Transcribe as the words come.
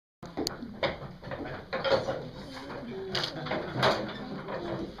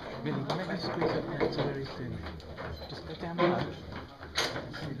squeeze it down to very thin. Just go down below.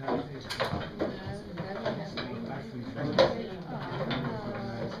 See how it is.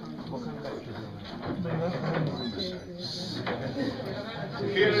 What kind of extras are there?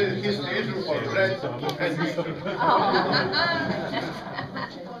 Here is his station for bread and bistro.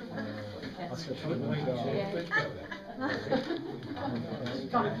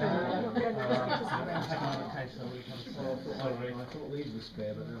 I thought these were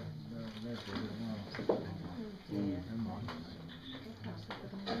spare, but they're good as well. Never mind.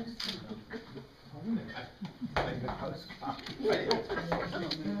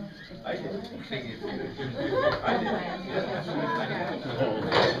 I did.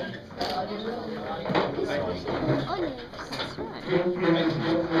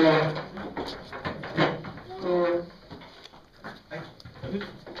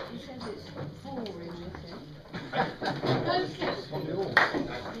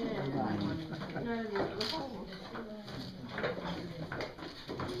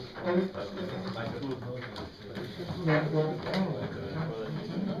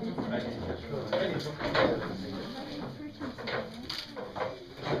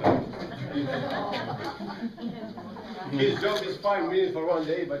 His job is 5 minutes for 1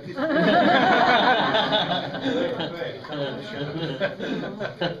 day, but he's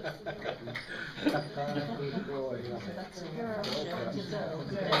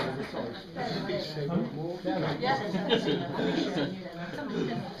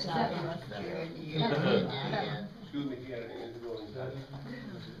excuse me here in the going inside.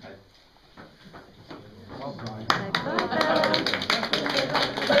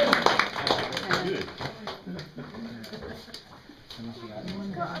 Good.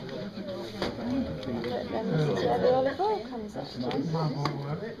 Where the olive oil comes up.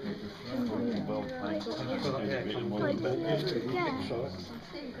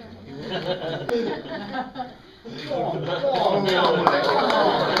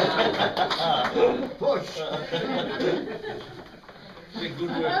 Push!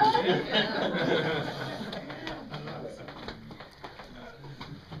 Good work.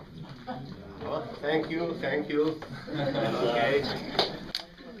 Oh, thank you, thank you. Okay.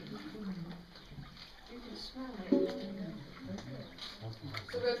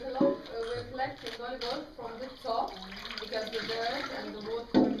 So we're collecting olive oil from the top because the dirt and the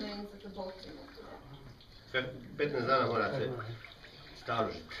water remains at the bottom. 15 dana mora se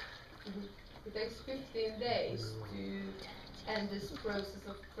staružiti. It takes 15 days to end this process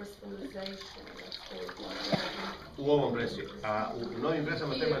of crystallization. Let's call it like that. U ovom presi. A u novim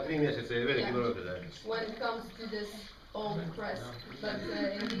presama treba 3 mjeseca i veliki broj predaje. When it comes to this old press, but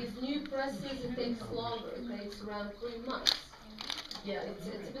in these new presses it takes longer. It takes around 3 months. Yeah, it's a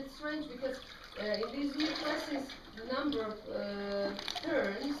bit strange because in these new presses, the number of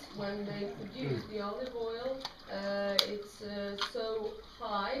turns when they produce the olive oil, it's so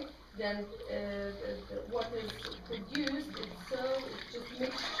high. Then what is produced it's just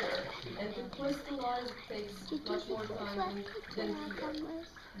mixture, and to crystallize it takes much more time than here.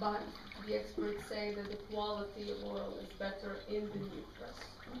 But the experts say that the quality of oil is better in the new press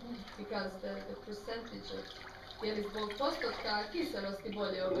because the percentage of je li zbog postotka kiselosti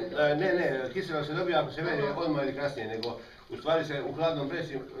bolje ove? Ne, kiselost se dobija ako se vede odmah ili kasnije, nego u stvari se u hladnom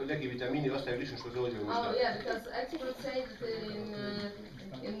presi neki vitamini ostaju više što se ovdje uništava. Oh yeah, because experts say that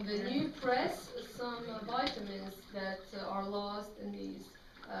in the new press some vitamins that are lost in these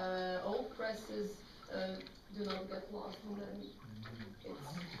old presses do not get lost, and then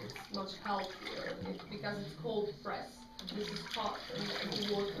it's much healthier because it's cold press. This is hot and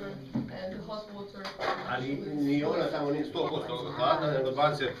the water and the hot water. Ali ni ona tamo nije 100% hladna, nego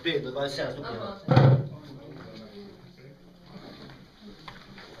 25 do 27 stupnjeva.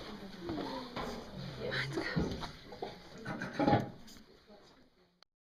 Yes.